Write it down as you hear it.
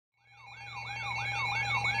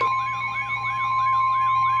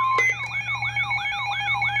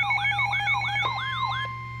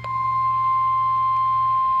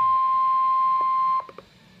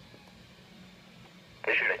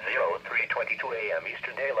a.m.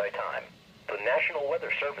 Eastern Daylight Time. The National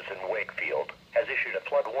Weather Service in Wakefield has issued a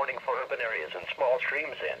flood warning for urban areas and small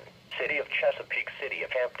streams in City of Chesapeake, City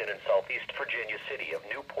of Hampton and Southeast Virginia, City of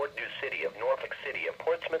Newport News, City of Norfolk, City of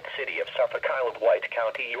Portsmouth, City of Suffolk, Isle of Wight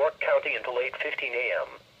County, York County until 8:15 a.m.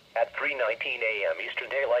 At 3:19 a.m. Eastern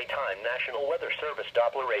Daylight Time, National Weather Service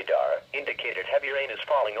Doppler radar indicated heavy rain is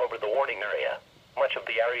falling over the warning area. Much of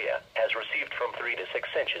the area has received from 3 to 6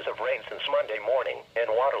 inches of rain since Monday morning, and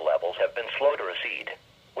water levels have been slow to recede.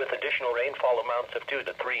 With additional rainfall amounts of 2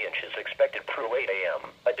 to 3 inches expected through 8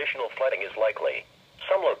 a.m., additional flooding is likely.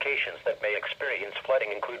 Some locations that may experience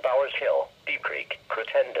flooding include Bowers Hill, Deep Creek,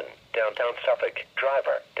 Crittenden, downtown Suffolk,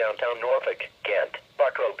 Driver, downtown Norfolk, Ghent,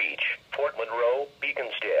 Buckrow Beach, Fort Monroe,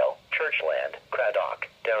 Beaconsdale, Churchland, Craddock,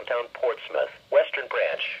 downtown Portsmouth, Western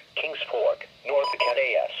Branch, Kings Fork, Norfolk at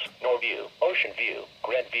EAS, Norview, Ocean View,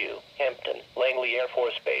 Grenview, Hampton, Langley Air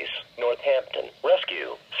Force Base, Northampton,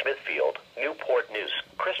 Rescue, Smithfield, Newport News,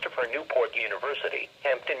 Christopher Newport University,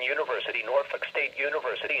 Hampton University, Norfolk State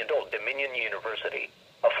University, and Old Dominion University.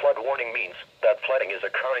 A flood warning means that flooding is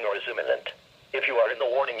occurring or is imminent. If you are in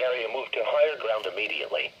the warning area, move to higher ground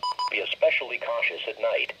immediately. Be especially cautious at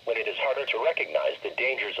night when it is harder to recognize the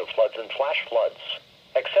dangers of floods and flash floods.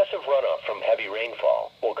 Excessive runoff from heavy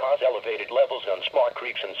rainfall will cause elevated levels on small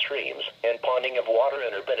creeks and streams, and ponding of water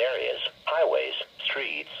in urban areas, highways,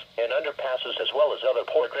 streets, and underpasses, as well as other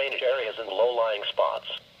poor drainage areas and low-lying spots.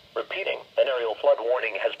 Repeating, an areal flood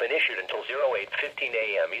warning has been issued until 08:15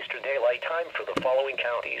 a.m. Eastern Daylight Time for the following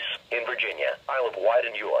counties in Virginia, Isle of Wight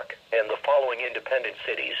and York, and the following independent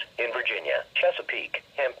cities in Virginia: Chesapeake,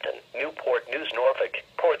 Hampton, Newport News, Norfolk,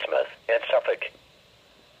 Portsmouth, and Suffolk.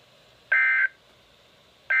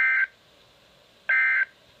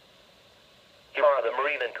 Here are the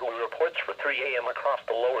marine and who reports for 3 a.m. across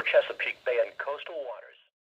the lower Chesapeake Bay and coastal waters.